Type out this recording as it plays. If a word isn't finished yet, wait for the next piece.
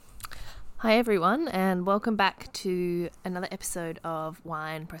Hi everyone, and welcome back to another episode of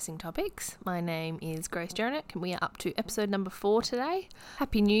Wine Pressing Topics. My name is Grace Jeranek, and we are up to episode number 4 today.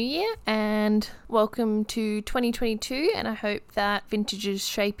 Happy New Year, and welcome to 2022, and I hope that vintage is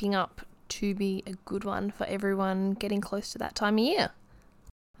shaping up to be a good one for everyone getting close to that time of year.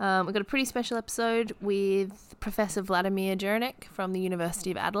 We've got a pretty special episode with Professor Vladimir Jeranek from the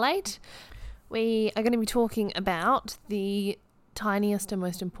University of Adelaide. We are going to be talking about the tiniest and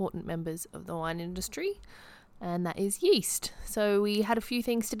most important members of the wine industry, and that is yeast. So we had a few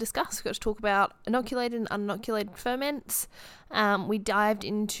things to discuss. We got to talk about inoculated and uninoculated ferments. We dived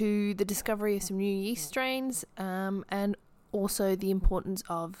into the discovery of some new yeast strains, and also the importance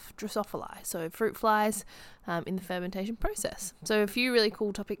of Drosophila, so fruit flies, in the fermentation process. So a few really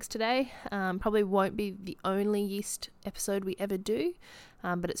cool topics today. Probably won't be the only yeast episode we ever do,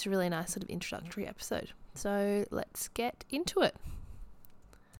 but it's a really nice sort of introductory episode. So let's get into it.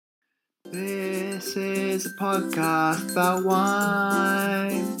 This is a podcast about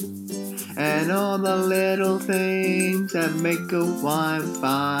wine and all the little things that make a wine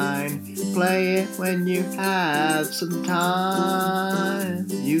fine. Play it when you have some time.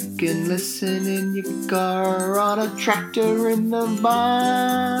 You can listen in your car, on a tractor, in the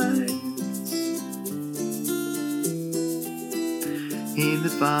vines. In the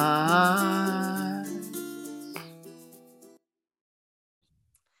vines.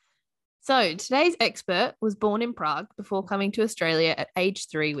 So today's expert was born in Prague before coming to Australia at age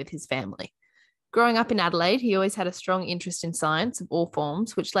 3 with his family. Growing up in Adelaide, he always had a strong interest in science of all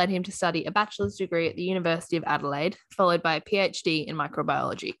forms, which led him to study a bachelor's degree at the University of Adelaide, followed by a PhD in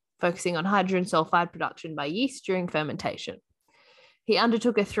microbiology, focusing on hydrogen sulfide production by yeast during fermentation. He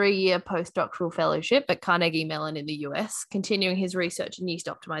undertook a 3-year postdoctoral fellowship at Carnegie Mellon in the US, continuing his research in yeast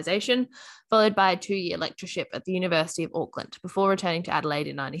optimization, followed by a 2-year lectureship at the University of Auckland, before returning to Adelaide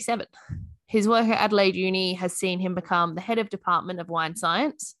in 1997. His work at Adelaide Uni has seen him become the head of Department of Wine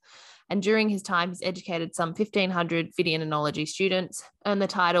Science, and during his time, he's educated some 1,500 vitinology students, earned the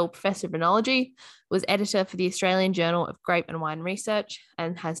title Professor of Enology, was editor for the Australian Journal of Grape and Wine Research,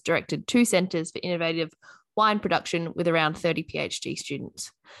 and has directed 2 centres for innovative wine production with around 30 PhD students.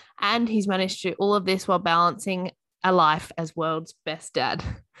 And he's managed to do all of this while balancing a life as world's best dad.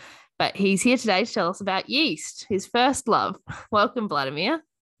 But he's here today to tell us about yeast, his first love. Welcome, Vladimir.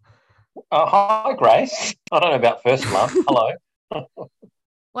 Hi, Grace. I don't know about first love. Hello.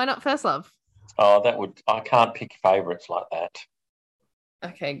 Why not first love? I can't pick favourites like that.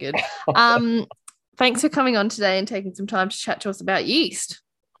 Okay, good. Thanks for coming on today and taking some time to chat to us about yeast.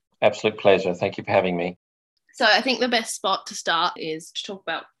 Absolute pleasure. Thank you for having me. So I think the best spot to start is to talk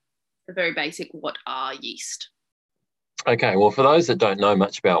about the very basic, what are yeast? Okay, well, for those that don't know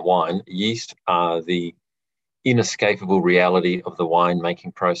much about wine, yeast are the inescapable reality of the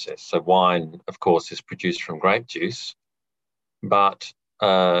wine-making process. So wine, of course, is produced from grape juice, but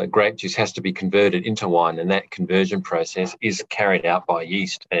grape juice has to be converted into wine, and that conversion process is carried out by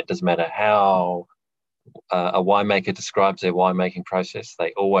yeast. And it doesn't matter how a winemaker describes their winemaking process,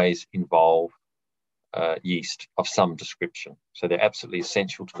 they always involve yeast of some description. So they're absolutely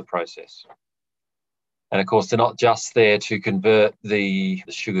essential to the process. And of course, they're not just there to convert the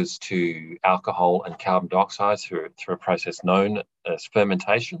sugars to alcohol and carbon dioxide through a process known as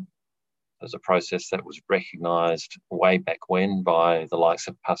fermentation. There's a process that was recognised way back when by the likes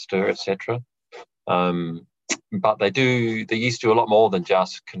of Pasteur, etc. But the yeast do a lot more than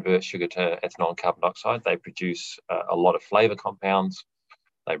just convert sugar to ethanol and carbon dioxide. They produce a lot of flavour compounds.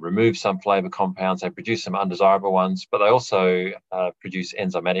 They remove some flavour compounds. They produce some undesirable ones, but they also produce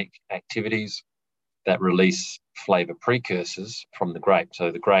enzymatic activities that release flavour precursors from the grape.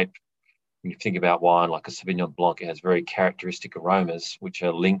 So the grape, when you think about wine like a Sauvignon Blanc, it has very characteristic aromas which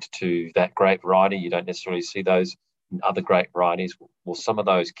are linked to that grape variety. You don't necessarily see those in other grape varieties. Well, some of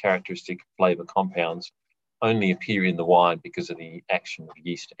those characteristic flavour compounds only appear in the wine because of the action of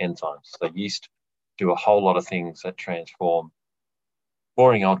yeast enzymes. So yeast do a whole lot of things that transform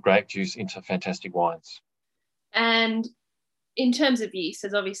boring old grape juice into fantastic wines. And in terms of yeast,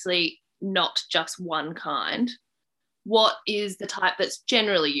 there's obviously not just one kind. What is the type that's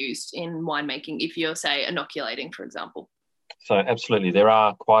generally used in winemaking if you're, say, inoculating, for example? So absolutely, there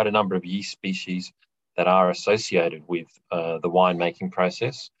are quite a number of yeast species that are associated with the winemaking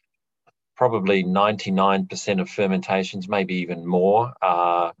process. Probably 99% of fermentations, maybe even more,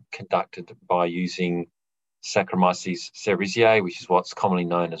 are conducted by using Saccharomyces cerevisiae, which is what's commonly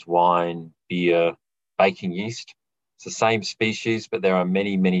known as wine, beer, baking yeast. It's the same species, but there are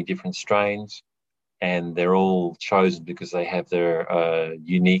many, many different strains, and they're all chosen because they have their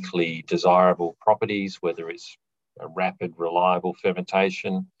uniquely desirable properties, whether it's a rapid, reliable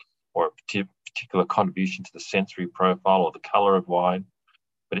fermentation or a particular contribution to the sensory profile or the colour of wine,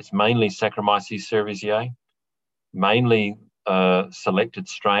 but it's mainly Saccharomyces cerevisiae, mainly selected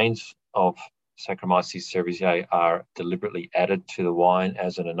strains of Saccharomyces cerevisiae are deliberately added to the wine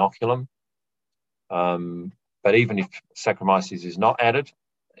as an inoculum. But even if Saccharomyces is not added,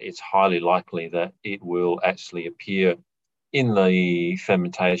 it's highly likely that it will actually appear in the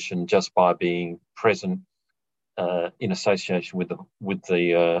fermentation just by being present in association with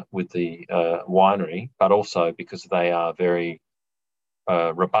the winery, but also because they are very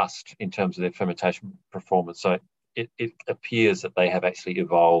robust in terms of their fermentation performance. So it appears that they have actually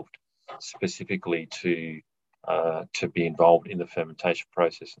evolved specifically to be involved in the fermentation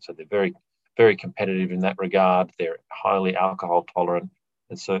process, and so they're very, very competitive in that regard. They're highly alcohol tolerant,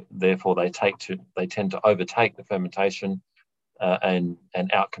 and so therefore they tend to overtake the fermentation and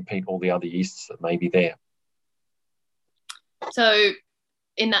outcompete all the other yeasts that may be there. So,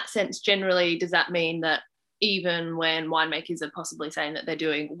 in that sense, generally, does that mean that even when winemakers are possibly saying that they're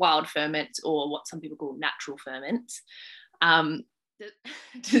doing wild ferments or what some people call natural ferments,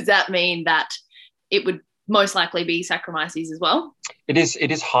 does that mean that it would most likely be Saccharomyces as well? It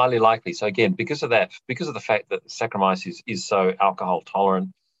is highly likely. So again, because of the fact that Saccharomyces is so alcohol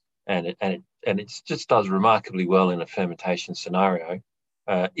tolerant, and it just does remarkably well in a fermentation scenario,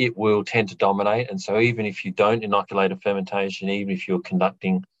 it will tend to dominate. And so even if you don't inoculate a fermentation, even if you're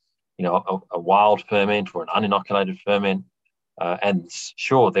conducting, a wild ferment or an uninoculated ferment, and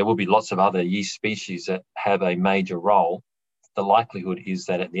sure, there will be lots of other yeast species that have a major role, the likelihood is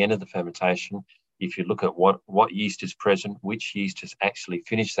that at the end of the fermentation, if you look at what yeast is present, which yeast has actually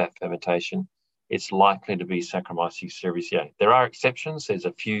finished that fermentation, it's likely to be Saccharomyces cerevisiae. There are exceptions. There's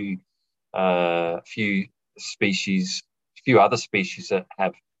a few other species that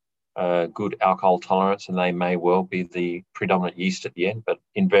have good alcohol tolerance, and they may well be the predominant yeast at the end, but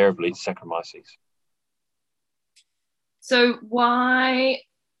invariably it's Saccharomyces. So why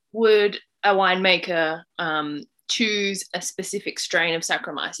would a winemaker choose a specific strain of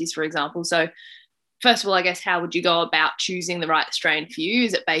Saccharomyces, for example? So first of all, I guess, how would you go about choosing the right strain for you?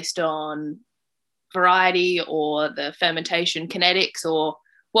 Is it based on variety or the fermentation kinetics, or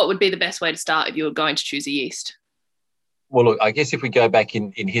what would be the best way to start if you were going to choose a yeast? Well, look, I guess if we go back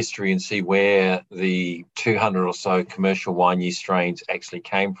in history and see where the 200 or so commercial wine yeast strains actually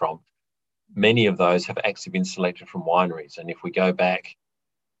came from, many of those have actually been selected from wineries. And if we go back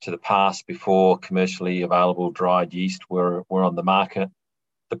to the past before commercially available dried yeast were on the market,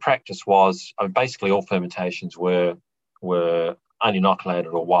 the practice was, basically all fermentations were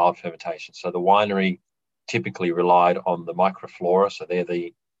uninoculated or wild fermentation. So the winery typically relied on the microflora, so they're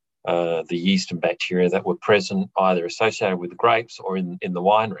the yeast and bacteria that were present either associated with the grapes or in the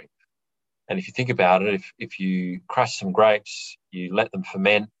winery. And if you think about it, if you crush some grapes, you let them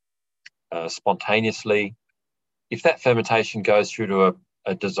ferment spontaneously, if that fermentation goes through to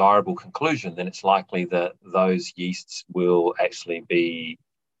a desirable conclusion, then it's likely that those yeasts will actually be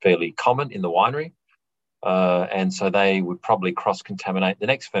fairly common in the winery. And so they would probably cross-contaminate the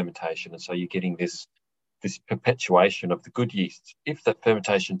next fermentation. And so you're getting this perpetuation of the good yeasts. If that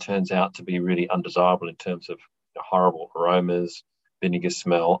fermentation turns out to be really undesirable in terms of horrible aromas, vinegar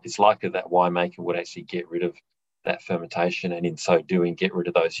smell, it's likely that winemaker would actually get rid of that fermentation, and in so doing, get rid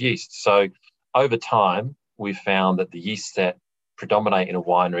of those yeasts. So over time, we've found that the yeasts that predominate in a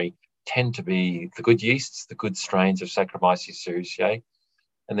winery tend to be the good yeasts, the good strains of Saccharomyces cerevisiae.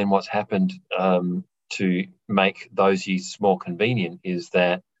 And then what's happened to make those yeasts more convenient is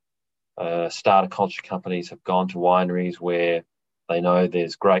that starter culture companies have gone to wineries where they know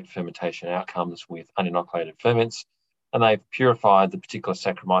there's great fermentation outcomes with uninoculated ferments, and they've purified the particular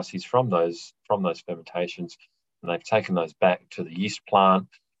Saccharomyces from those fermentations, and they've taken those back to the yeast plant,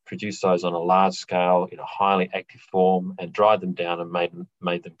 produced those on a large scale in a highly active form, and dried them down and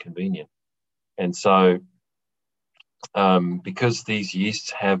made them convenient. And so because these yeasts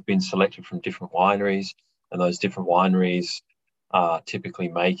have been selected from different wineries, and those different wineries are typically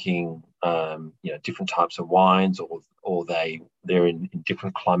making different types of wines, or they're in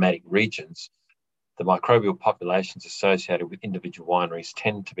different climatic regions, the microbial populations associated with individual wineries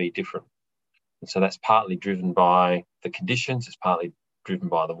tend to be different. And so that's partly driven by the conditions, it's partly driven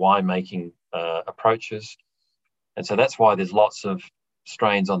by the winemaking approaches. And so that's why there's lots of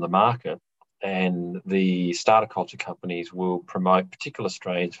strains on the market, and the starter culture companies will promote particular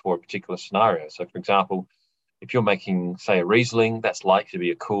strains for a particular scenario. So for example, if you're making, say, a Riesling, that's likely to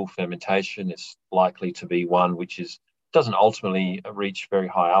be a cool fermentation. It's likely to be one which doesn't ultimately reach very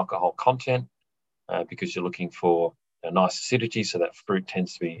high alcohol content because you're looking for a nice acidity, so that fruit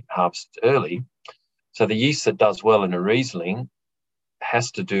tends to be harvested early. So the yeast that does well in a Riesling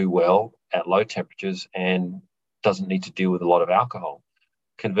has to do well at low temperatures and doesn't need to deal with a lot of alcohol.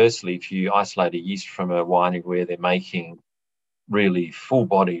 Conversely, if you isolate a yeast from a winery where they're making really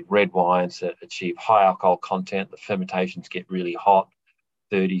full-bodied red wines that achieve high alcohol content, the fermentations get really hot,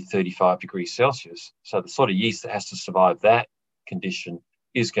 30, 35 degrees Celsius. So the sort of yeast that has to survive that condition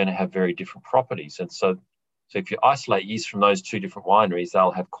is going to have very different properties. And so if you isolate yeast from those two different wineries,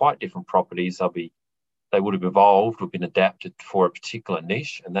 they'll have quite different properties. They would have evolved or been adapted for a particular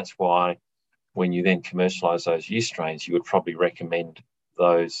niche. And that's why when you then commercialize those yeast strains, you would probably recommend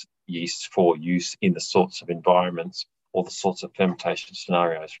those yeasts for use in the sorts of environments or the sorts of fermentation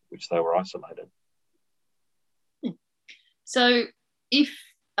scenarios for which they were isolated. So if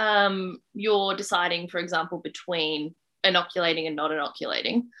you're deciding, for example, between inoculating and not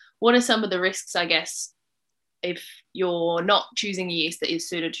inoculating, what are some of the risks, I guess, if you're not choosing a yeast that is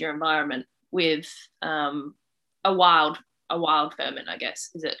suited to your environment with a wild ferment, I guess?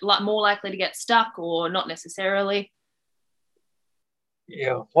 Is it more likely to get stuck or not necessarily?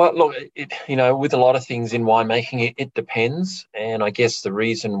 Yeah, well, look, with a lot of things in winemaking, it depends. And I guess the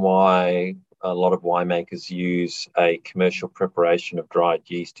reason why a lot of winemakers use a commercial preparation of dried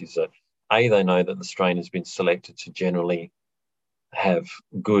yeast is that, A, they know that the strain has been selected to generally have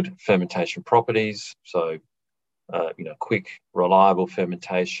good fermentation properties. So, quick, reliable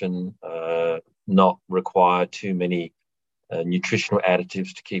fermentation, not require too many nutritional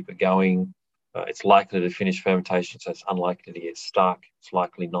additives to keep it going. It's likely to finish fermentation, so it's unlikely to get stuck. It's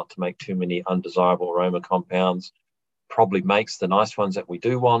likely not to make too many undesirable aroma compounds. Probably makes the nice ones that we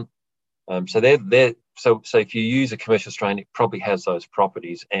do want. So if you use a commercial strain, it probably has those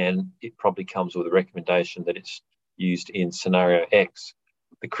properties, and it probably comes with a recommendation that it's used in scenario X.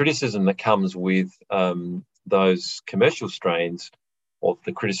 The criticism that comes with those commercial strains, or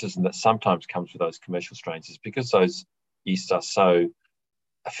the criticism that sometimes comes with those commercial strains, is because those yeasts are so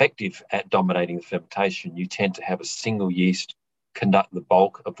effective at dominating the fermentation, you tend to have a single yeast conduct the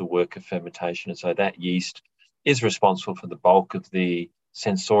bulk of the work of fermentation. And so that yeast is responsible for the bulk of the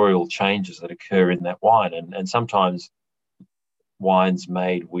sensorial changes that occur in that wine. And sometimes wines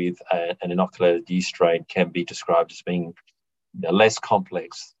made with an inoculated yeast strain can be described as being less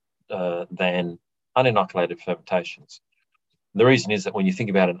complex than uninoculated fermentations. The reason is that when you think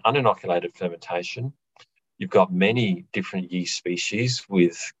about an uninoculated fermentation, you've got many different yeast species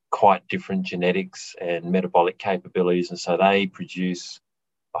with quite different genetics and metabolic capabilities. And so they produce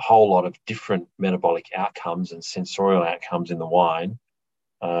a whole lot of different metabolic outcomes and sensorial outcomes in the wine.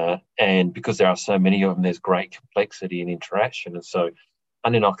 And because there are so many of them, there's great complexity and interaction. And so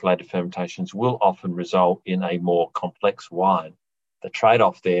uninoculated fermentations will often result in a more complex wine. The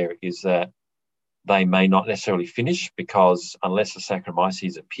trade-off there is that they may not necessarily finish, because unless the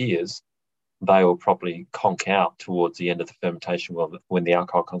Saccharomyces appears, they will probably conk out towards the end of the fermentation when the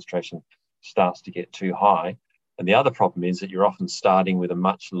alcohol concentration starts to get too high. And the other problem is that you're often starting with a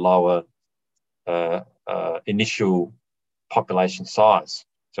much lower initial population size.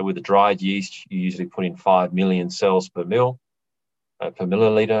 So with a dried yeast, you usually put in 5 million cells per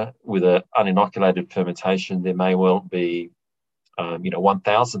milliliter. With an uninoculated fermentation, there may well be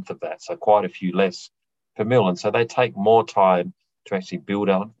 1,000th of that, so quite a few less per mil. And so they take more time to actually build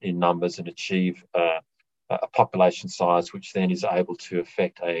up in numbers and achieve a population size, which then is able to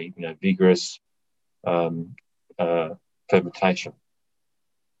affect a vigorous fermentation.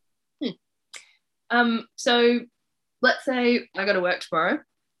 So let's say I go to work tomorrow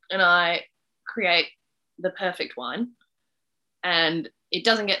and I create the perfect wine, and it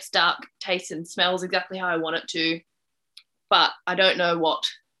doesn't get stuck, tastes and smells exactly how I want it to, but I don't know what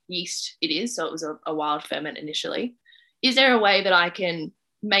yeast it is, so it was a wild ferment initially. Is there a way that I can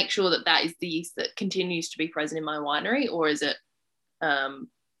make sure that that is the yeast that continues to be present in my winery, or is it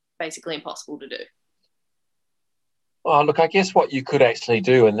basically impossible to do? Well, look, I guess what you could actually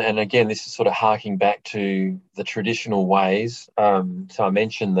do, and again, this is sort of harking back to the traditional ways. So I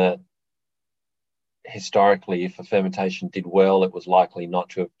mentioned that historically, if a fermentation did well, it was likely not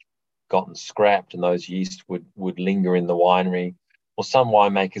to have gotten scrapped, and those yeast would linger in the winery. Well, some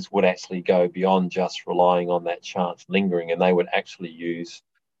winemakers would actually go beyond just relying on that chance lingering, and they would actually use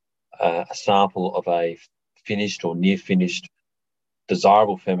a sample of a finished or near finished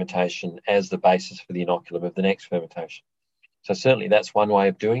desirable fermentation as the basis for the inoculum of the next fermentation. So certainly that's one way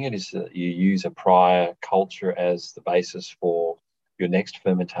of doing it, is that you use a prior culture as the basis for your next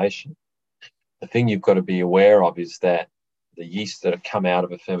fermentation. The thing you've got to be aware of is that the yeasts that have come out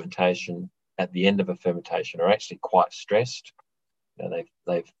of a fermentation at the end of a fermentation are actually quite stressed. They've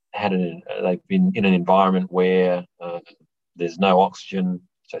been in an environment where there's no oxygen,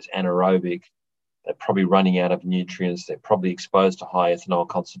 so it's anaerobic. they're probably running out of nutrients. They're probably exposed to high ethanol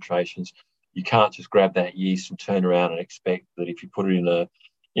concentrations. You can't just grab that yeast and turn around and expect that if you put it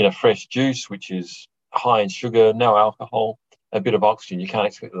in a fresh juice, which is high in sugar, no alcohol, a bit of oxygen, you can't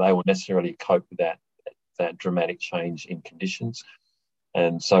expect that they will necessarily cope with that dramatic change in conditions.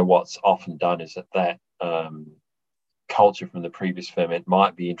 And so what's often done is that culture from the previous ferment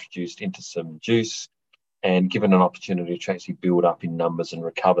might be introduced into some juice and given an opportunity to actually build up in numbers and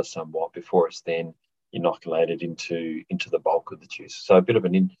recover somewhat before it's then inoculated into the bulk of the juice. So a bit of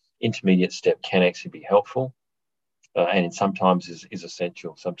an intermediate step can actually be helpful, and sometimes is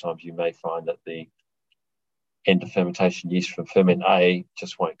essential. Sometimes you may find that the end of fermentation yeast from ferment A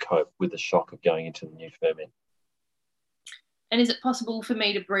just won't cope with the shock of going into the new ferment. And is it possible for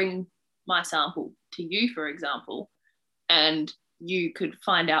me to bring my sample to you, for example, and you could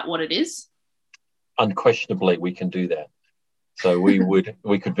find out what it is? Unquestionably, we can do that. So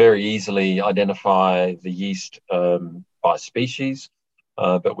we could very easily identify the yeast by species,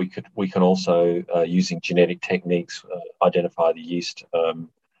 but we can also using genetic techniques identify the yeast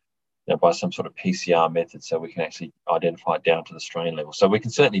by some sort of PCR method, so we can actually identify it down to the strain level. So we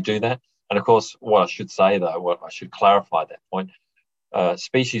can certainly do that. And of course, what I should clarify at that point,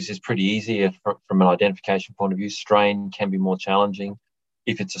 species is pretty easy from an identification point of view. Strain can be more challenging.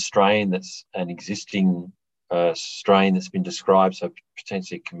 If it's a strain that's an existing strain that's been described, so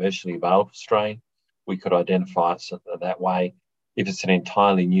potentially a commercially available strain, we could identify it that way. If it's an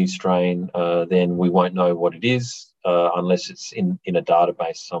entirely new strain, then we won't know what it is unless it's in a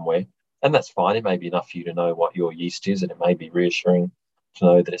database somewhere. And that's fine. It may be enough for you to know what your yeast is, and it may be reassuring to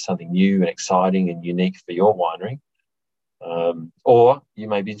know that it's something new and exciting and unique for your winery. Or you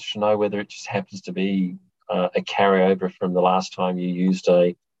may be interested to know whether it just happens to be a carryover from the last time you used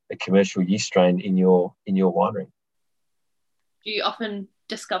a commercial yeast strain in your winery. Do you often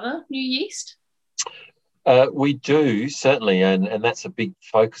discover new yeast? We do, certainly, and that's a big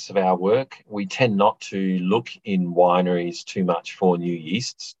focus of our work. We tend not to look in wineries too much for new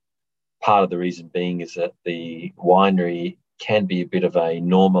yeasts. Part of the reason being is that the winery can be a bit of a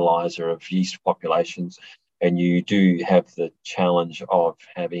normalizer of yeast populations, and you do have the challenge of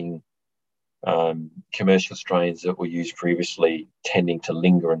having commercial strains that were used previously tending to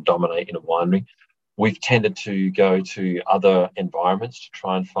linger and dominate in a winery. We've tended to go to other environments to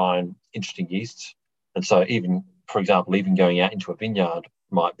try and find interesting yeasts. And so for example, even going out into a vineyard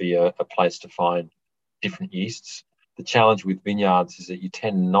might be a place to find different yeasts. The challenge with vineyards is that you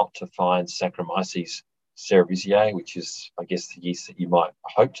tend not to find Saccharomyces cerevisiae, which is, I guess, the yeast that you might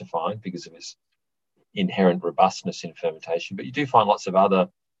hope to find because of its inherent robustness in fermentation. But you do find lots of other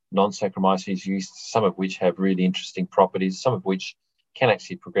non-Saccharomyces yeasts, some of which have really interesting properties, some of which can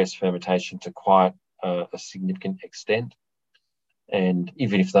actually progress fermentation to quite a significant extent. And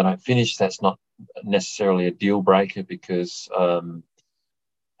even if they don't finish, that's not necessarily a deal breaker, because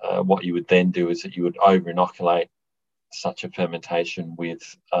what you would then do is that you would over-inoculate such a fermentation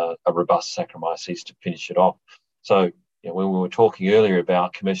with a robust Saccharomyces to finish it off. So when we were talking earlier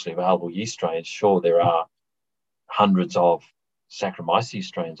about commercially available yeast strains, sure, there are hundreds of Saccharomyces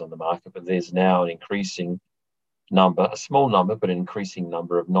strains on the market, but there's now an increasing number, a small number, but an increasing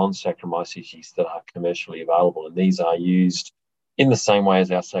number of non-Saccharomyces yeasts that are commercially available. And these are used in the same way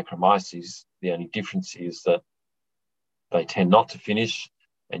as our Saccharomyces. The only difference is that they tend not to finish,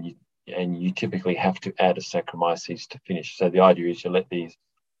 and you typically have to add a Saccharomyces to finish. So the idea is you let these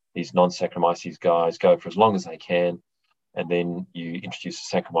non-Saccharomyces guys go for as long as they can, and then you introduce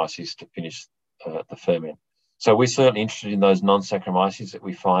the Saccharomyces to finish the ferment. So we're certainly interested in those non-Saccharomyces that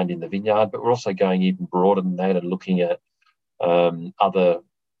we find in the vineyard, but we're also going even broader than that and looking at other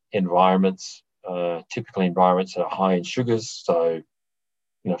environments, typically environments that are high in sugars. So,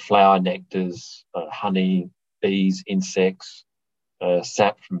 flower, nectars, honey, bees, insects,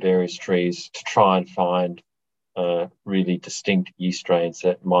 sap from various trees, to try and find really distinct yeast strains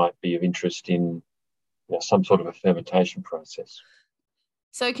that might be of interest in some sort of a fermentation process.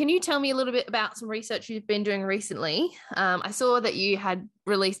 So can you tell me a little bit about some research you've been doing recently? I saw that you had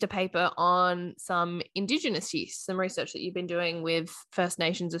released a paper on some Indigenous yeast, some research that you've been doing with First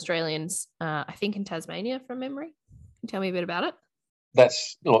Nations Australians, I think in Tasmania from memory. Can you tell me a bit about it?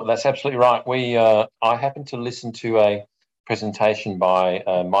 That's absolutely right. I happened to listen to a presentation by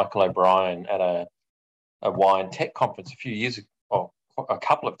Michael O'Brien at a wine tech conference a few years ago, a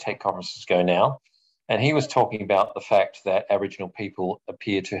couple of tech conferences ago now. And he was talking about the fact that Aboriginal people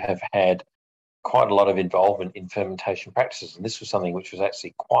appear to have had quite a lot of involvement in fermentation practices. And this was something which was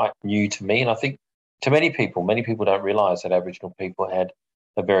actually quite new to me. And I think to many people don't realise that Aboriginal people had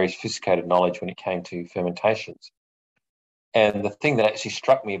a very sophisticated knowledge when it came to fermentations. And the thing that actually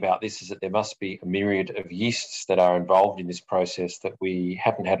struck me about this is that there must be a myriad of yeasts that are involved in this process that we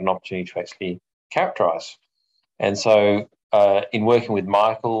haven't had an opportunity to actually characterise. And so in working with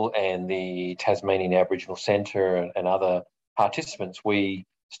Michael and the Tasmanian Aboriginal Centre and other participants, we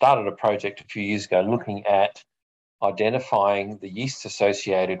started a project a few years ago looking at identifying the yeasts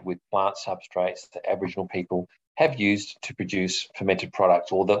associated with plant substrates that Aboriginal people have used to produce fermented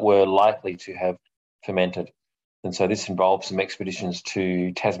products, or that were likely to have fermented. And so this involved some expeditions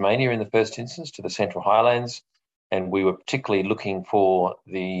to Tasmania in the first instance, to the Central Highlands, and we were particularly looking for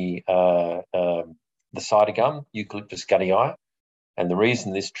the cider gum, Eucalyptus gunnii. And the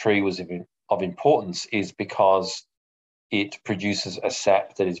reason this tree was of importance is because it produces a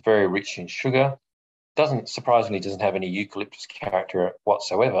sap that is very rich in sugar. Surprisingly doesn't have any eucalyptus character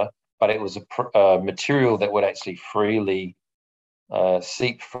whatsoever, but it was a material that would actually freely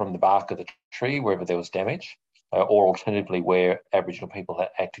seep from the bark of the tree wherever there was damage, or alternatively where Aboriginal people had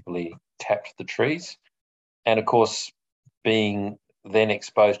actively tapped the trees. And of course, being then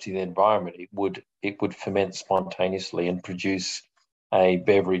exposed to the environment, it would ferment spontaneously and produce a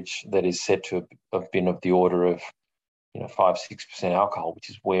beverage that is said to have been of the order of 5-6% alcohol, which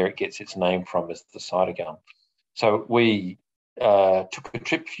is where it gets its name from, as the cider gum. So we took a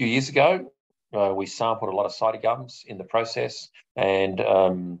trip a few years ago. We sampled a lot of cider gums in the process, and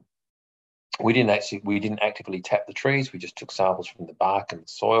we didn't actively tap the trees. We just took samples from the bark and the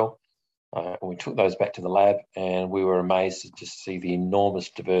soil, and we took those back to the lab, and we were amazed to just see the enormous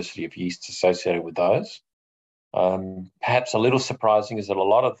diversity of yeasts associated with those. Perhaps a little surprising is that a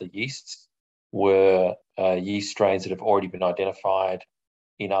lot of the yeasts were yeast strains that have already been identified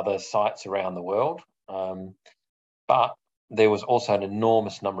in other sites around the world. But there was also an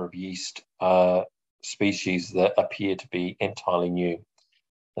enormous number of yeast species that appear to be entirely new.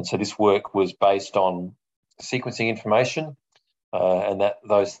 And so this work was based on sequencing information, and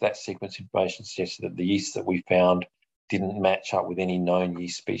that sequence information suggested that the yeast that we found didn't match up with any known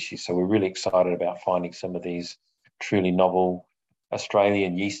yeast species. So we're really excited about finding some of these truly novel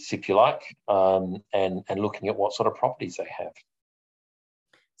Australian yeasts, if you like, and looking at what sort of properties they have.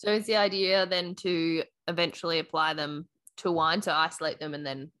 So is the idea then to eventually apply them to wine, to isolate them and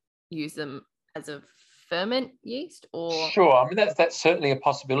then use them as a ferment yeast? Or Sure, I mean that's certainly a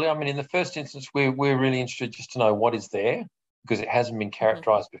possibility. I mean, in the first instance, we're really interested just to know what is there, because it hasn't been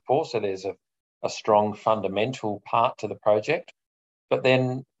characterised before. So there's a strong fundamental part to the project. But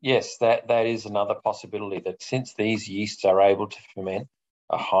then, yes, that is another possibility, that since these yeasts are able to ferment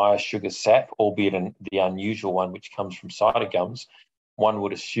a higher sugar sap, albeit the unusual one which comes from cider gums, one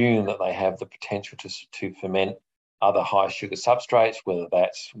would assume that they have the potential to ferment other high sugar substrates, whether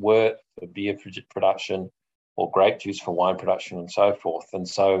that's wort for beer production or grape juice for wine production and so forth. And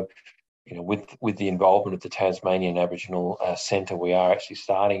so, with the involvement of the Tasmanian Aboriginal Centre, we are actually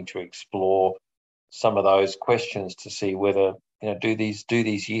starting to explore some of those questions to see whether, do these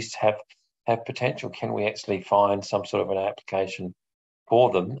yeasts have potential? Can we actually find some sort of an application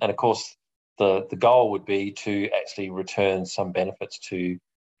for them? And of course, the goal would be to actually return some benefits to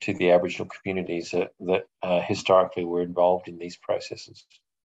the Aboriginal communities that historically were involved in these processes.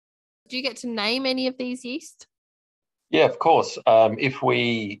 do you get to name any of these yeast? Yeah, of course. If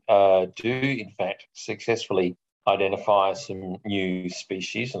we do, in fact, successfully identify some new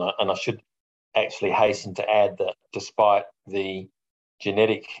species, and I should actually hasten to add that despite the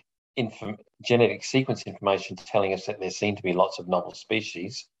genetic sequence information telling us that there seem to be lots of novel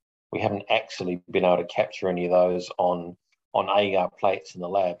species, we haven't actually been able to capture any of those on agar plates in the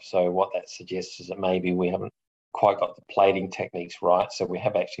lab. So what that suggests is that maybe we haven't quite got the plating techniques right. So we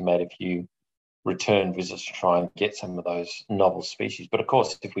have actually made a few return visits to try and get some of those novel species. But of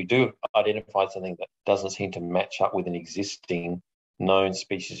course, if we do identify something that doesn't seem to match up with an existing known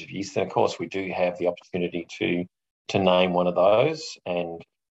species of yeast, then of course we do have the opportunity to name one of those. And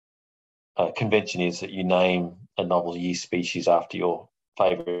convention is that you name a novel yeast species after your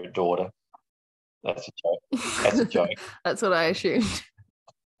favourite daughter. That's a joke. That's a joke. That's what I assumed.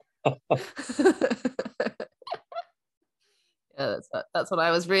 Yeah, that's what I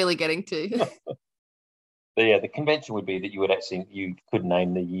was really getting to. But yeah, the convention would be that you could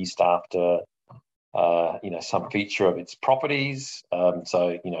name the yeast after some feature of its properties.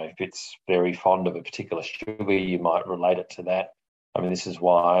 So if it's very fond of a particular sugar, you might relate it to that. I mean, this is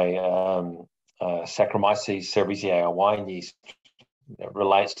why Saccharomyces cerevisiae, our wine yeast,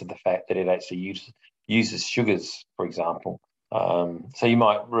 relates to the fact that it actually uses sugars, for example. So you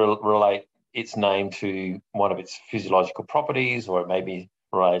might relate its name to one of its physiological properties, or it may be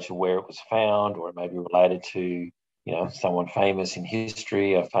related to where it was found, or it may be related to someone famous in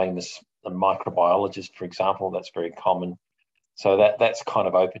history, a famous microbiologist, for example. That's very common So that's kind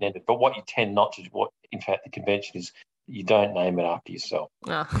of open-ended. But what you tend not to do, what in fact the convention is, you don't name it after yourself.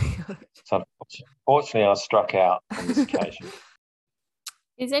 Oh. So unfortunately, I struck out on this occasion.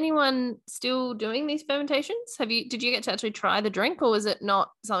 Is anyone still doing these fermentations? Did you get to actually try the drink, or is it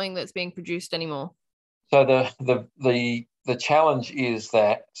not something that's being produced anymore? So the challenge is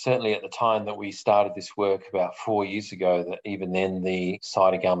that certainly at the time that we started this work about 4 years ago, that even then the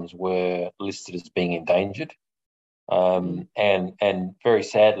cider gums were listed as being endangered. And very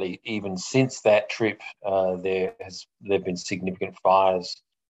sadly, even since that trip, there have been significant fires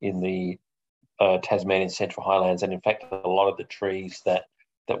in the Tasmanian Central Highlands, and in fact, a lot of the trees that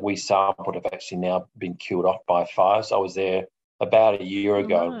we sampled have actually now been killed off by fires. I was there about a year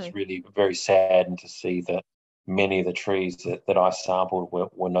ago. No. It was really very saddened to see that many of the trees that I sampled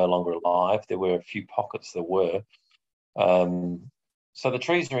were no longer alive. There were a few pockets that were. So the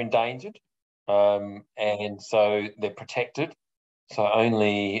trees are endangered. And so they're protected. So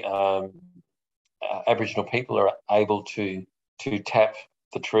only Aboriginal people are able to tap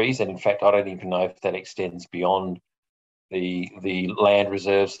the trees, and in fact, I don't even know if that extends beyond the land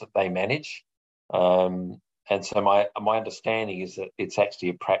reserves that they manage. And so my understanding is that it's actually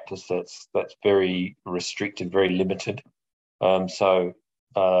a practice that's very restricted, very limited. So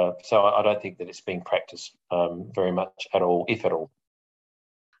I don't think that it's being practiced very much at all, if at all.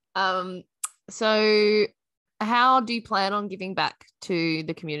 So how do you plan on giving back to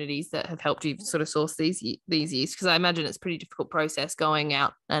the communities that have helped you sort of source these yeast? Because I imagine it's a pretty difficult process going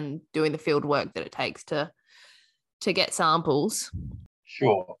out and doing the field work that it takes to get samples.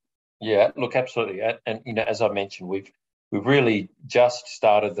 Sure. Yeah, look, absolutely. And as I mentioned, we've really just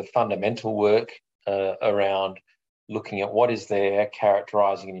started the fundamental work around looking at what is there,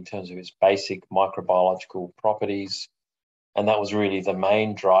 characterising it in terms of its basic microbiological properties. And that was really the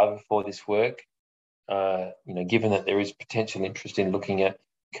main driver for this work. Given that there is potential interest in looking at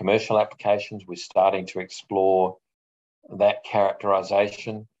commercial applications, we're starting to explore that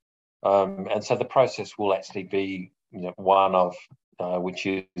characterisation. And so the process will actually be, one of which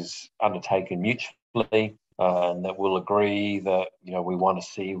is undertaken mutually, and that we'll agree that, we want to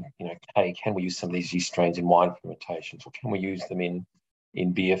see, hey, can we use some of these yeast strains in wine fermentations, or can we use them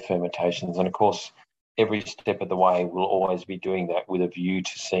in beer fermentations? And of course, every step of the way, we'll always be doing that with a view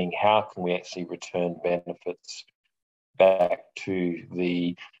to seeing how can we actually return benefits back to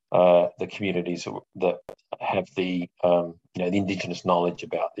the communities that have the indigenous knowledge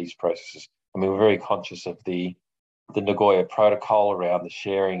about these processes. I mean, we're very conscious of the Nagoya Protocol around the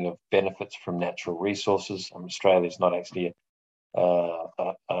sharing of benefits from natural resources. Australia is not actually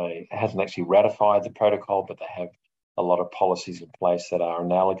hasn't actually ratified the protocol, but they have a lot of policies in place that are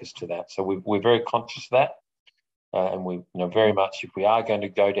analogous to that. So we're very conscious of that. And we, very much, if we are going to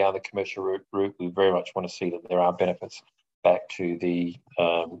go down the commercial route, we very much want to see that there are benefits back to the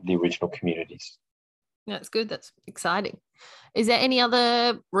original communities. That's good. That's exciting. Is there any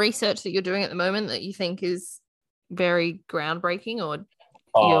other research that you're doing at the moment that you think is very groundbreaking,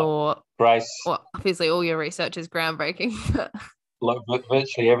 or Grace? Well, obviously all your research is groundbreaking. Look,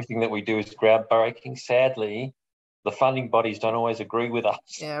 virtually everything that we do is groundbreaking. Sadly, the funding bodies don't always agree with us.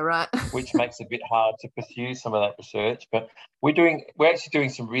 Yeah, right. Which makes it a bit hard to pursue some of that research. But we're actually doing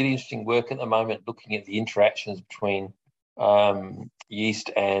some really interesting work at the moment, looking at the interactions between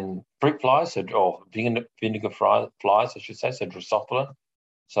yeast and fruit flies, or vinegar flies, I should say, so Drosophila.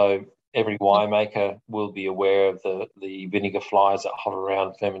 So every winemaker will be aware of the vinegar flies that hover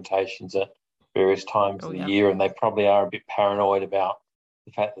around fermentations at various times of the year, and they probably are a bit paranoid about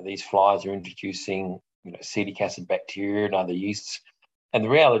the fact that these flies are introducing acetic acid bacteria and other yeasts. And the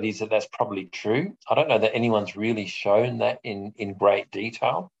reality is that that's probably true. I don't know that anyone's really shown that in great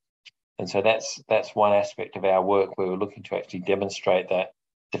detail. And so that's one aspect of our work where we're looking to actually demonstrate that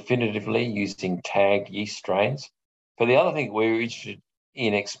definitively using tagged yeast strains. But the other thing we're interested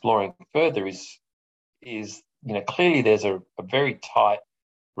in exploring further is clearly there's a very tight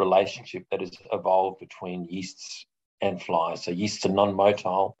relationship that has evolved between yeasts and flies. So yeasts are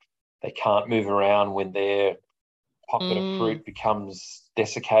non-motile. They can't move around when their pocket of fruit becomes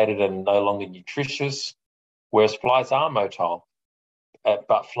desiccated and no longer nutritious, whereas flies are motile.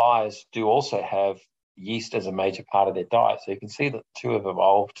 But flies do also have yeast as a major part of their diet. So you can see that the two have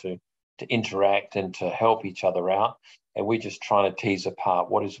evolved to interact and to help each other out. And we're just trying to tease apart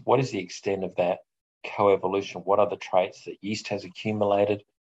what is the extent of that coevolution? What are the traits that yeast has accumulated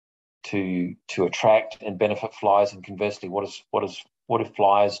to attract and benefit flies? And conversely, what do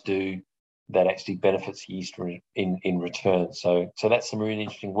flies do that actually benefits yeast in return? So that's some really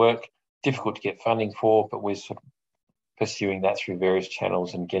interesting work. Difficult to get funding for, but we're sort of pursuing that through various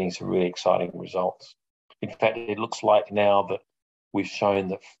channels and getting some really exciting results. In fact, it looks like now that we've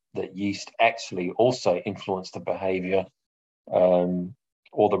shown that yeast actually also influence the behaviour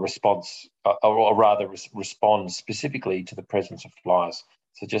or the response, or rather respond specifically to the presence of flies.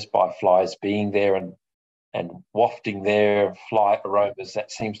 So just by flies being there and wafting their fly aromas,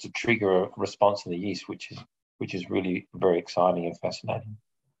 that seems to trigger a response in the yeast, which is really very exciting and fascinating.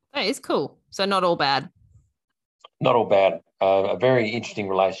 That is cool. So not all bad. Not all bad. A very interesting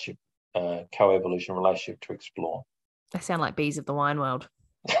relationship, coevolution relationship to explore. They sound like bees of the wine world.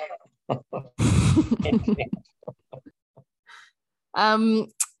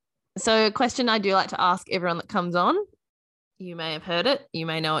 So a question I do like to ask everyone that comes on, you may have heard it, you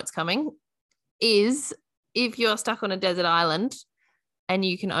may know it's coming, is if you're stuck on a desert island and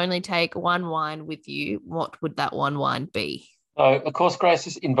you can only take one wine with you, what would that one wine be? So, of course, Grace,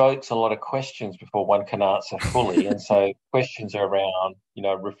 this invokes a lot of questions before one can answer fully. And so questions are around,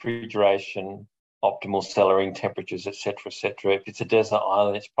 refrigeration, optimal cellaring temperatures, et cetera, et cetera. If it's a desert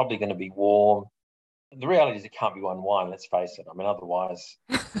island, it's probably going to be warm. The reality is it can't be one wine, let's face it. I mean, otherwise,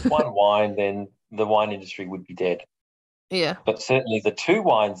 one wine, then the wine industry would be dead. Yeah. But certainly the two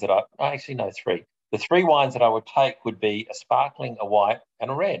wines that three. The three wines that I would take would be a sparkling, a white,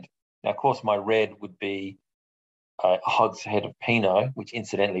 and a red. Now, of course, my red would be a hogshead of Pinot, which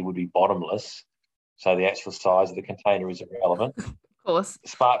incidentally would be bottomless. So the actual size of the container is irrelevant. Of course.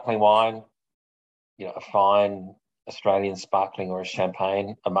 Sparkling wine, a fine Australian sparkling or a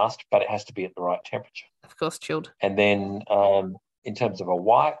champagne, a must, but it has to be at the right temperature. Of course, chilled. And then in terms of a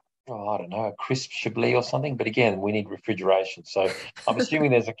white, I don't know, a crisp Chablis or something. But again, we need refrigeration. So I'm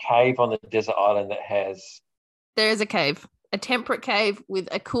assuming there's a cave on the desert island that has... There is a cave, a temperate cave with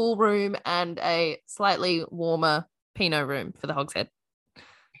a cool room and a slightly warmer Pinot room for the hogshead.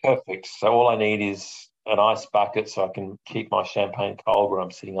 Perfect. So all I need is an ice bucket so I can keep my champagne cold when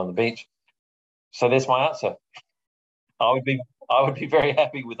I'm sitting on the beach. So there's my answer. I would be very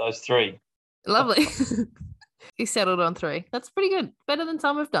happy with those three. Lovely. You settled on three. That's pretty good. Better than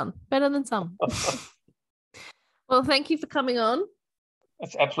some we've done. Better than some. Well, thank you for coming on.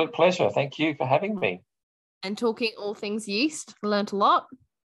 It's an absolute pleasure. Thank you for having me. And talking all things yeast. Learned a lot.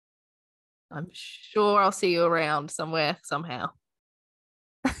 I'm sure I'll see you around somewhere, somehow.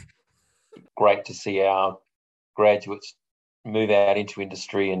 Great to see our graduates move out into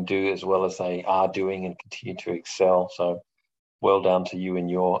industry and do as well as they are doing and continue to excel. So well done to you and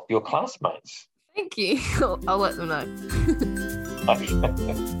your classmates. Thank you. I'll let them know.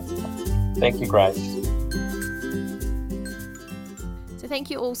 Thank you, Grace. So thank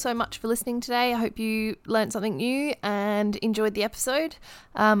you all so much for listening today. I hope you learned something new and enjoyed the episode.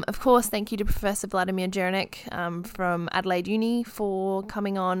 Of course, thank you to Professor Vladimir Jeranek from Adelaide Uni for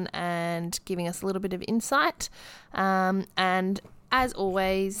coming on and giving us a little bit of insight. And as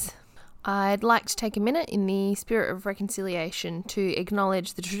always, I'd like to take a minute in the spirit of reconciliation to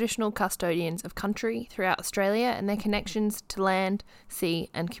acknowledge the traditional custodians of country throughout Australia and their connections to land,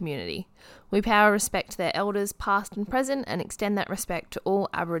 sea and community. We pay our respect to their elders past and present and extend that respect to all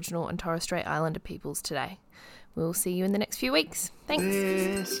Aboriginal and Torres Strait Islander peoples today. We'll see you in the next few weeks. Thanks.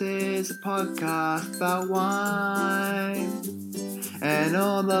 This is a podcast about wine and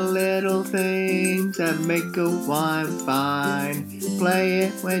all the little things that make a wine fine. Play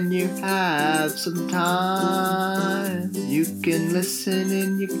it when you have some time. You can listen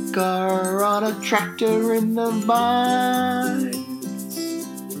in your car or on a tractor in the vines.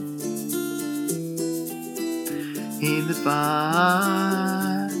 In the vines.